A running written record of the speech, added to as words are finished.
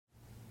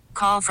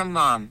Call from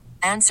mom.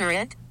 Answer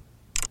it.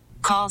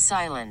 Call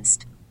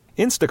silenced.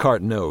 Instacart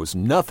knows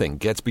nothing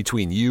gets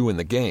between you and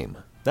the game.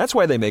 That's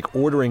why they make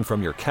ordering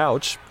from your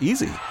couch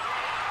easy.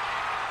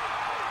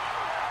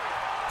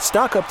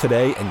 Stock up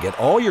today and get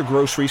all your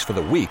groceries for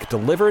the week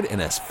delivered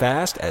in as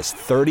fast as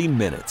 30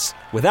 minutes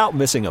without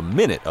missing a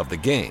minute of the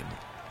game.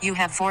 You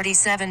have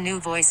 47 new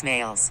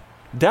voicemails.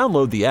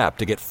 Download the app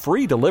to get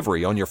free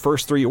delivery on your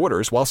first 3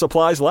 orders while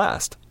supplies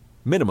last.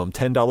 Minimum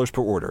 $10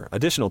 per order.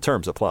 Additional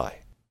terms apply.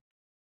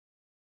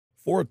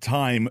 For a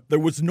time, there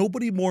was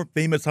nobody more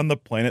famous on the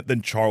planet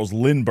than Charles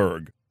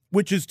Lindbergh,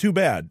 which is too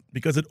bad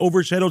because it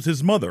overshadows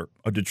his mother,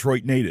 a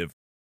Detroit native.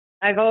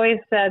 I've always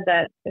said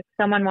that if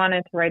someone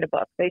wanted to write a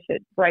book, they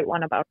should write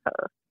one about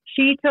her.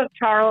 She took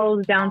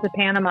Charles down to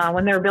Panama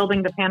when they were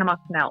building the Panama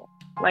Canal.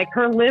 Like,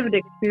 her lived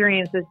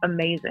experience is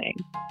amazing.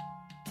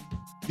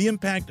 The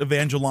impact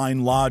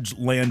Evangeline Lodge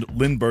Land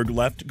Lindbergh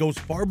left goes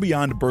far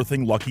beyond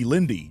birthing Lucky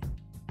Lindy.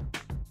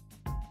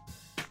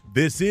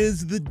 This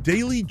is the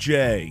Daily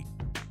J.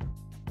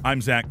 I'm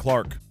Zach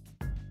Clark.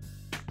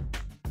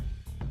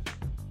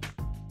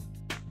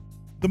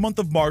 The month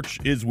of March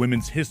is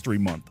Women's History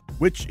Month,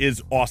 which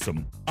is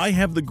awesome. I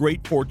have the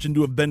great fortune to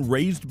have been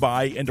raised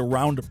by and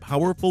around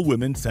powerful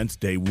women since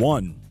day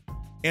one.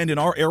 And in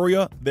our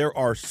area, there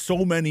are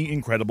so many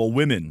incredible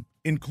women,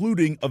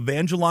 including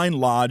Evangeline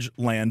Lodge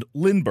Land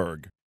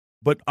Lindbergh.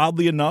 But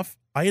oddly enough,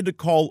 I had to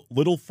call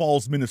Little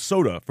Falls,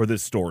 Minnesota for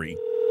this story.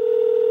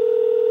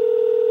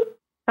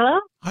 Hello?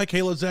 Hi,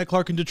 Kayla. Zach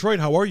Clark in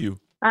Detroit. How are you?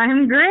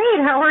 I'm great.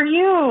 How are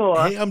you?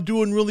 Hey, I'm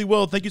doing really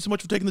well. Thank you so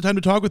much for taking the time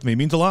to talk with me. It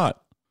means a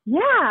lot. Yeah,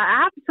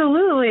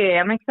 absolutely.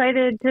 I'm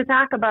excited to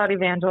talk about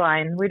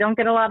Evangeline. We don't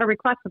get a lot of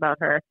requests about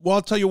her. Well,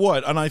 I'll tell you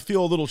what, and I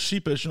feel a little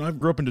sheepish, and I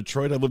grew up in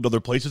Detroit. I lived other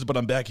places, but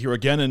I'm back here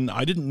again, and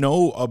I didn't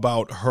know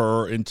about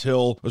her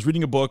until I was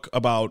reading a book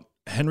about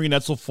Henry and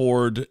Edsel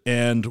Ford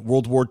and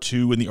World War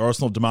II and the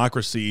Arsenal of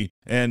Democracy,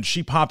 and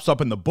she pops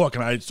up in the book,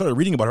 and I started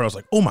reading about her. I was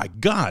like, oh my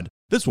God,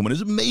 this woman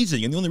is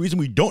amazing, and the only reason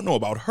we don't know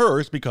about her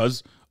is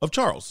because of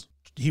Charles.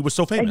 He was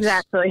so famous.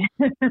 Exactly.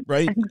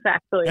 Right?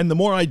 Exactly. And the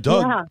more I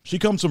dug, she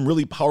comes from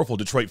really powerful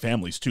Detroit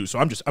families too. So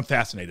I'm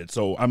fascinated.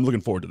 So I'm looking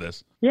forward to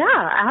this.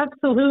 Yeah,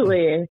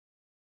 absolutely.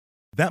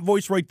 That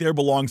voice right there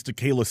belongs to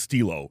Kayla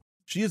Stilo.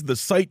 She is the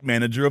site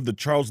manager of the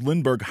Charles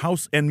Lindbergh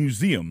House and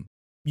Museum.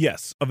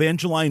 Yes,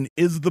 Evangeline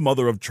is the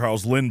mother of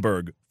Charles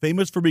Lindbergh,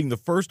 famous for being the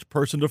first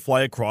person to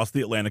fly across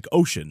the Atlantic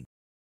Ocean.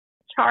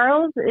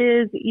 Charles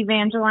is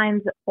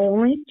Evangeline's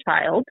only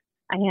child,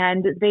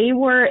 and they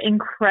were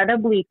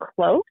incredibly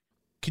close.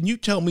 Can you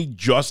tell me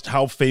just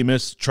how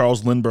famous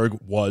Charles Lindbergh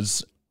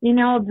was? You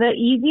know, the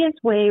easiest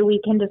way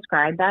we can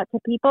describe that to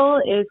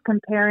people is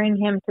comparing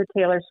him to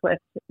Taylor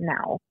Swift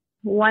now.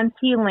 Once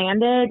he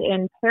landed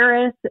in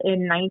Paris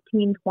in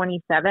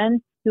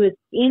 1927, he was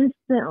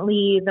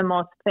instantly the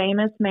most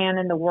famous man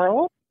in the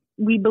world.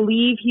 We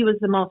believe he was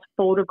the most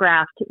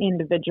photographed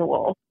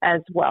individual as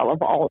well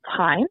of all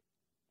time.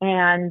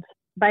 And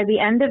by the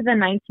end of the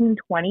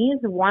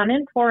 1920s, 1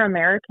 in 4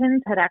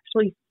 Americans had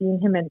actually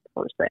seen him in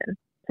person.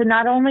 So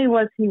not only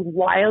was he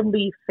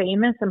wildly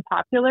famous and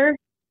popular,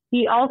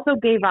 he also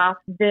gave off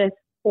this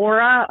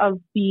aura of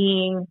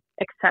being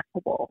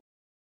accessible.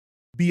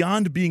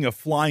 Beyond being a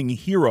flying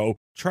hero,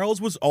 Charles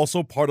was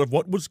also part of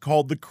what was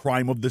called the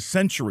crime of the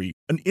century,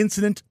 an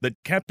incident that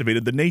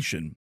captivated the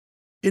nation.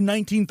 In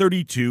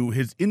 1932,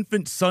 his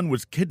infant son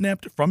was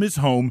kidnapped from his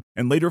home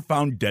and later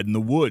found dead in the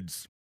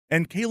woods.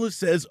 And Kayla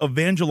says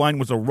Evangeline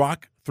was a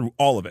rock through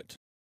all of it.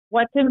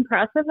 What's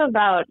impressive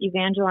about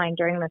Evangeline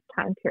during this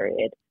time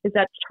period is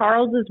that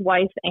Charles's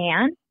wife,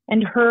 Anne,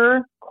 and her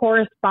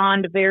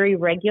correspond very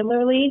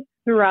regularly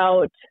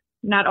throughout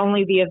not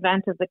only the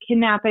event of the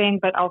kidnapping,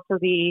 but also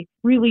the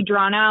really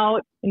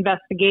drawn-out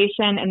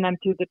investigation and then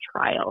through the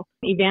trial.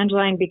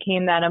 Evangeline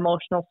became that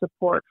emotional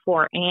support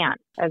for Anne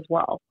as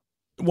well.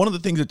 One of the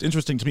things that's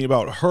interesting to me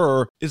about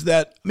her is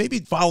that maybe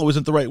follow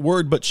isn't the right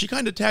word, but she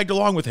kind of tagged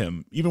along with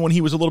him, even when he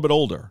was a little bit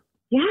older.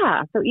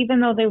 Yeah, so even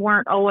though they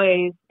weren't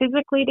always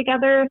physically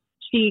together,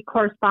 she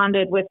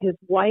corresponded with his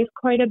wife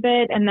quite a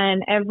bit. And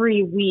then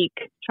every week,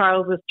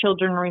 Charles's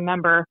children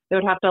remember they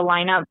would have to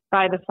line up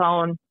by the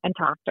phone and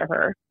talk to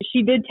her.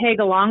 She did tag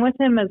along with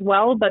him as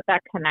well, but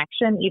that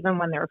connection, even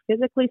when they were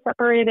physically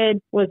separated,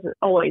 was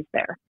always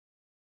there.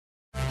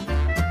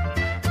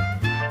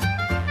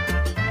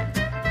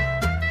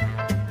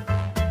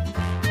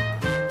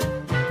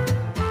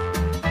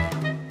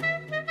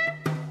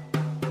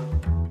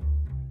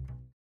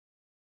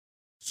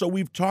 So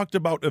we've talked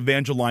about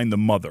Evangeline the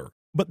mother,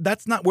 but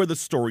that's not where the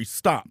story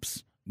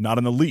stops, not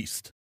in the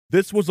least.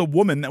 This was a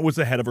woman that was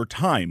ahead of her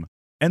time,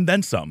 and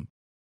then some.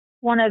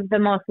 One of the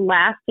most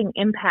lasting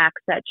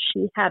impacts that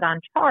she had on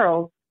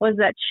Charles was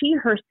that she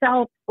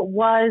herself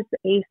was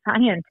a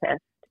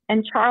scientist.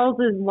 And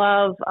Charles's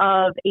love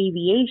of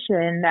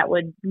aviation that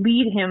would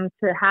lead him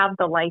to have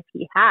the life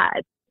he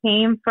had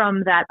came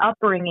from that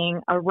upbringing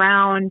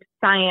around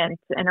science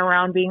and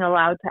around being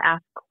allowed to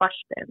ask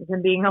questions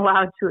and being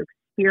allowed to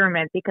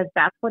experiment, because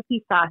that's what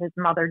he saw his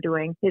mother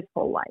doing his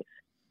whole life.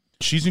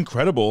 She's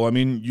incredible. I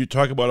mean, you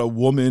talk about a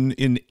woman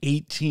in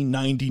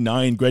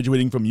 1899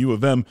 graduating from U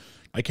of M.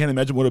 I can't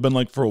imagine what it would have been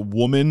like for a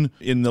woman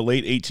in the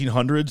late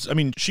 1800s. I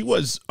mean, she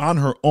was on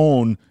her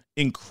own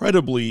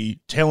incredibly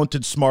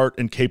talented, smart,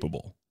 and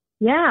capable.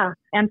 Yeah.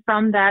 And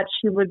from that,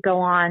 she would go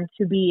on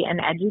to be an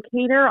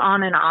educator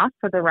on and off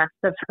for the rest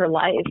of her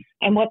life.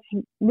 And what's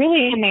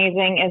really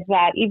amazing is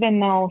that even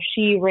though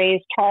she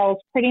raised Charles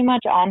pretty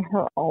much on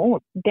her own,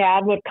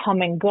 Dad would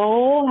come and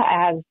go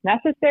as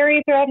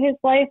necessary throughout his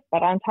life.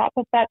 But on top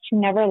of that, she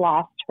never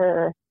lost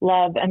her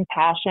love and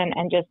passion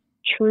and just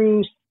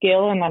true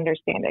skill and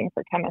understanding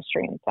for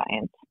chemistry and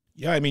science.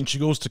 Yeah, I mean, she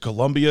goes to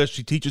Columbia,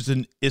 she teaches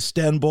in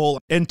Istanbul,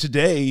 and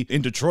today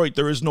in Detroit,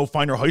 there is no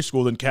finer high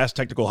school than Cass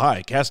Technical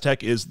High. Cass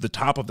Tech is the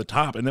top of the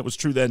top, and that was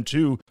true then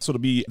too. So to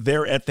be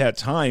there at that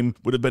time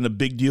would have been a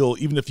big deal,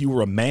 even if you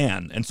were a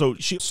man. And so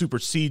she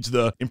supersedes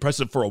the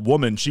impressive for a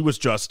woman. She was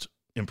just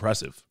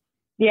impressive.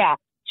 Yeah,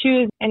 she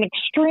was an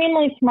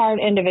extremely smart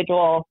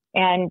individual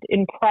and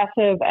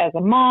impressive as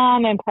a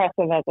mom,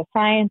 impressive as a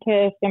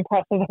scientist,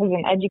 impressive as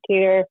an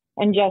educator,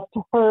 and just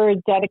her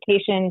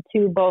dedication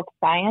to both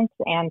science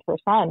and her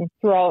son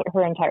throughout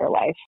her entire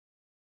life.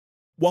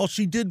 While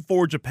she did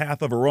forge a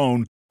path of her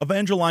own,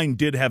 Evangeline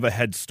did have a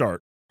head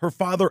start. Her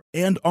father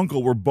and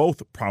uncle were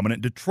both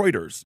prominent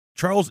Detroiters,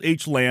 Charles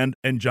H. Land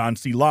and John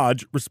C.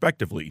 Lodge,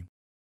 respectively.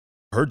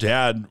 Her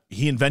dad,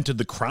 he invented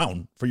the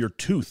crown for your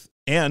tooth.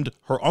 And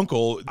her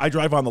uncle, I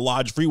drive on the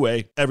Lodge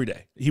Freeway every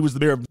day. He was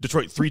the mayor of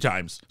Detroit 3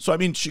 times. So, I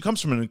mean, she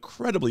comes from an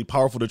incredibly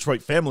powerful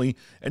Detroit family,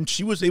 and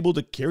she was able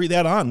to carry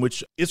that on,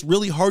 which is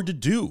really hard to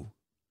do.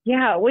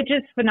 Yeah, which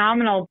is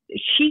phenomenal.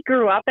 She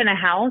grew up in a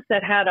house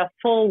that had a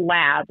full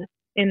lab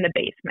in the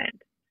basement.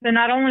 So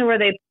not only were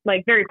they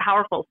very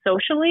powerful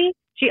socially,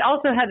 she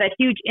also had that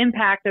huge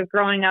impact of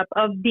growing up,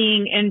 of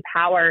being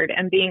empowered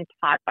and being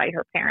taught by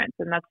her parents.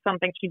 And that's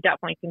something she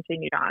definitely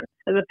continued on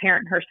as a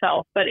parent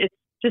herself. But it's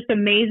just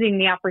amazing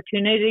the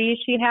opportunities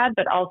she had,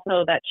 but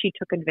also that she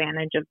took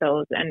advantage of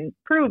those and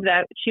proved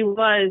that she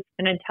was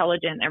an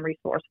intelligent and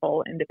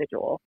resourceful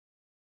individual.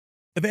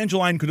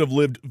 Evangeline could have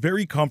lived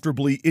very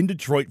comfortably in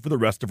Detroit for the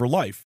rest of her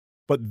life,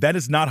 but that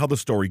is not how the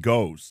story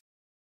goes.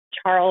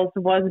 Charles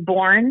was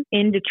born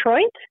in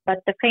Detroit, but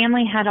the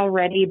family had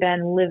already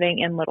been living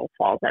in Little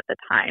Falls at the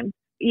time.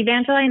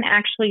 Evangeline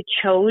actually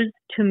chose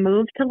to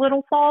move to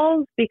Little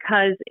Falls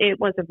because it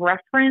was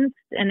referenced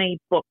in a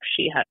book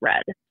she had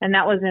read. And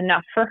that was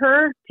enough for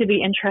her to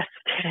be interested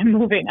in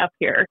moving up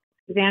here.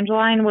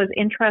 Evangeline was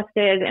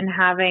interested in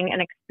having an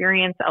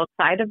experience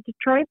outside of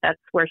Detroit. That's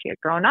where she had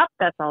grown up.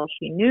 That's all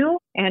she knew.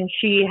 And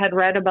she had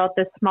read about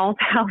this small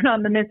town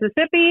on the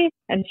Mississippi,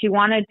 and she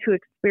wanted to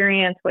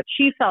experience what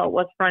she felt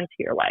was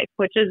frontier life,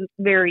 which is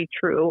very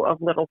true of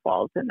Little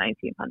Falls in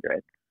 1900.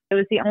 It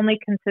was the only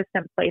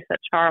consistent place that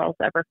Charles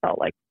ever felt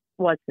like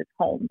was his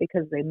home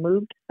because they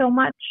moved so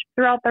much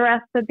throughout the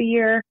rest of the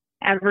year.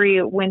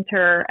 Every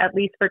winter, at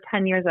least for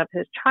 10 years of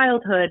his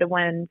childhood,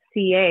 when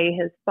CA,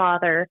 his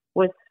father,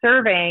 was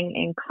serving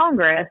in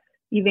Congress,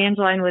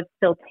 Evangeline would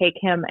still take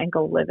him and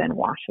go live in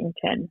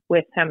Washington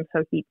with him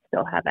so he'd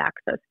still have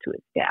access to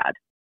his dad.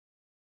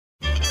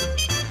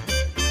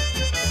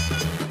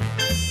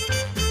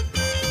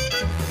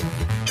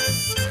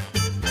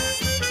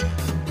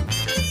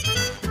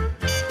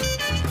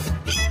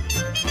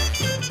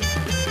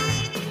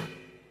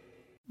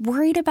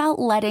 Worried about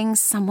letting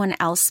someone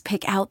else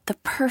pick out the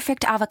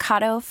perfect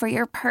avocado for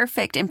your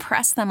perfect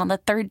impress them on the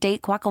third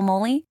date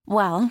guacamole?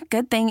 Well,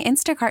 good thing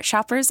Instacart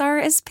shoppers are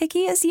as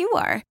picky as you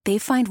are. They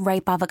find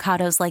ripe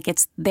avocados like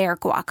it's their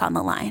guac on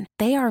the line.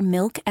 They are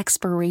milk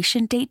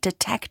expiration date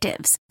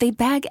detectives. They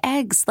bag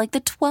eggs like the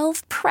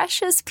 12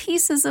 precious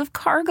pieces of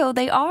cargo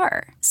they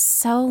are.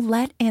 So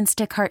let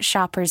Instacart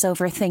shoppers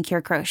overthink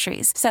your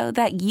groceries so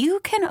that you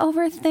can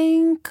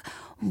overthink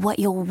what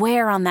you'll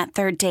wear on that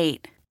third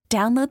date.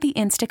 Download the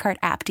Instacart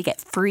app to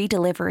get free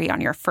delivery on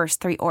your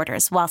first 3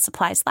 orders while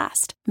supplies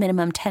last.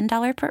 Minimum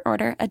 $10 per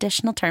order.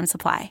 Additional terms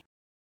apply.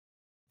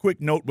 Quick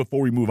note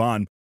before we move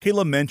on.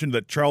 Kayla mentioned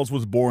that Charles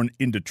was born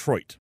in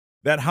Detroit.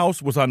 That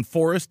house was on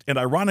Forest and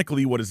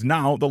ironically what is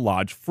now the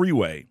Lodge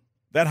Freeway.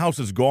 That house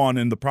is gone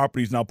and the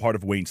property is now part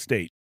of Wayne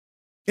State.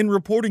 In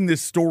reporting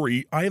this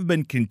story, I have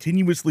been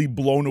continuously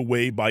blown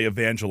away by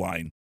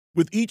Evangeline.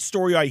 With each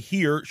story I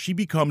hear, she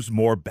becomes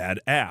more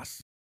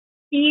badass.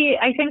 She,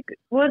 I think,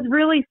 was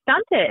really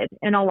stunted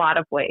in a lot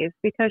of ways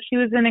because she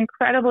was an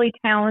incredibly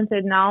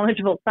talented,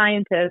 knowledgeable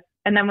scientist.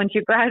 And then when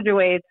she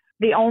graduates,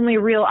 the only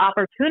real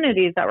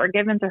opportunities that were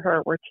given to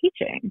her were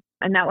teaching.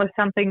 And that was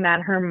something that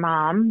her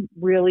mom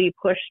really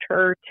pushed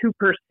her to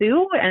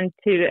pursue and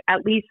to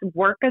at least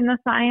work in the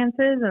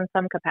sciences in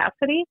some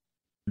capacity.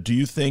 Do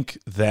you think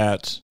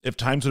that if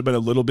times would have been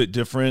a little bit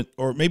different,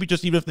 or maybe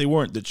just even if they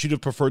weren't, that she'd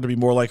have preferred to be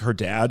more like her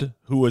dad,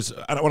 who was,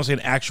 I don't want to say an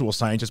actual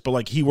scientist, but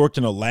like he worked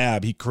in a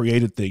lab, he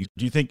created things.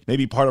 Do you think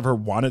maybe part of her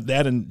wanted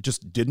that and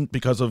just didn't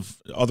because of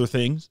other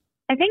things?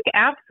 I think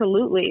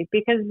absolutely,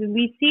 because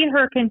we see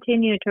her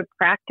continue to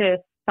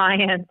practice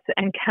science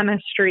and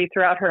chemistry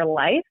throughout her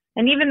life.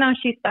 And even though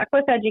she stuck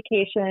with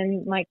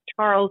education, like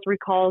Charles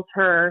recalls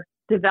her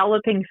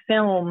developing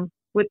film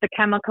with the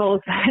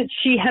chemicals that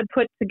she had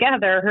put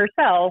together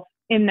herself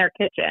in their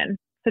kitchen.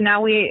 So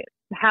now we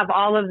have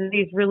all of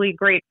these really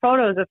great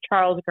photos of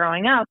Charles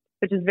growing up,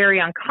 which is very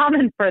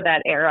uncommon for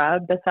that era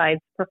besides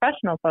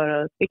professional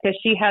photos, because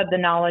she had the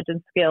knowledge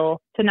and skill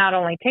to not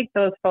only take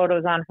those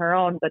photos on her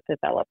own, but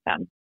develop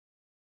them.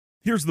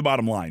 Here's the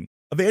bottom line.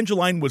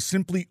 Evangeline was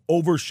simply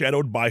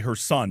overshadowed by her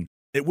son.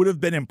 It would have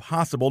been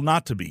impossible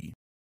not to be.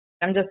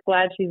 I'm just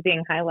glad she's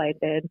being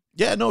highlighted.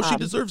 Yeah, no, she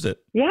deserves it.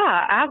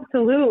 Yeah,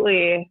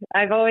 absolutely.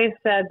 I've always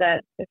said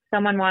that if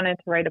someone wanted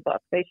to write a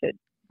book, they should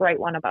write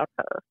one about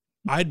her.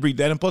 I'd read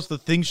that. And plus the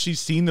things she's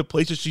seen, the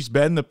places she's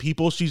been, the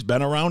people she's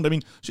been around. I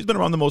mean, she's been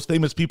around the most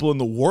famous people in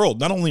the world,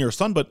 not only her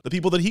son, but the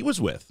people that he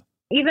was with.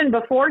 Even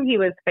before he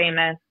was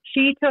famous,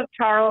 she took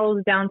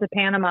Charles down to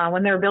Panama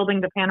when they were building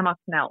the Panama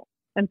Canal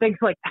and things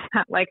like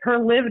that. Like, her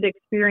lived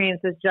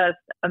experience is just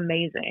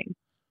amazing,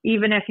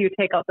 even if you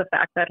take out the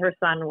fact that her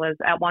son was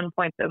at one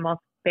point the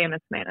most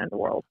famous man in the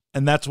world.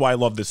 And that's why I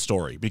love this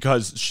story,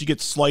 because she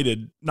gets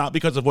slighted, not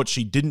because of what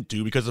she didn't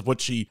do, because of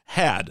what she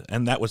had,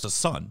 and that was a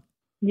son.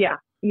 Yeah.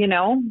 You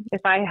know,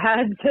 if I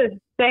had to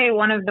say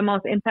one of the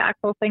most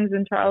impactful things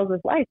in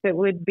Charles's life, it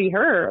would be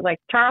her. Like,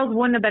 Charles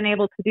wouldn't have been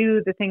able to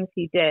do the things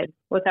he did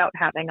without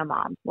having a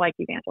mom like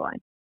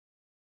Evangeline.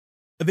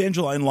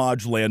 Evangeline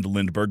Lodge Land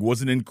Lindbergh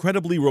was an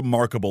incredibly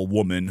remarkable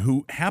woman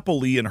who,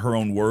 happily, in her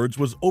own words,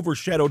 was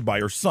overshadowed by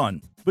her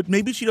son. But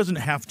maybe she doesn't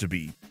have to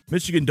be.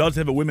 Michigan does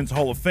have a Women's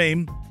Hall of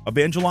Fame.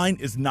 Evangeline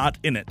is not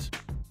in it.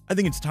 I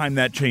think it's time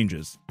that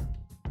changes.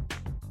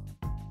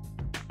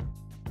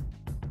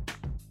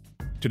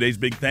 Today's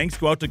big thanks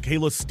go out to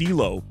Kayla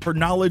Stilo. Her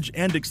knowledge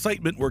and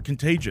excitement were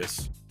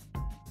contagious.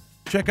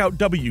 Check out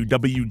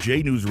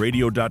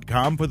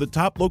wwjnewsradio.com for the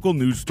top local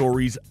news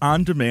stories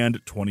on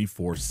demand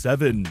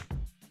 24/7. Do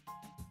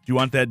you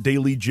want that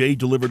Daily J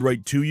delivered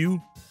right to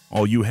you?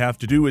 All you have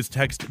to do is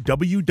text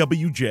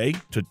WWJ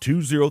to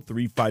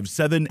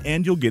 20357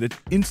 and you'll get it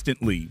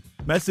instantly.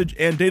 Message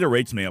and data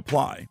rates may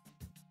apply.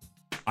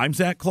 I'm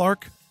Zach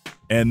Clark,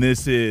 and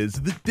this is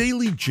the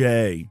Daily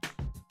J.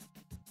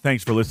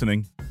 Thanks for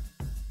listening.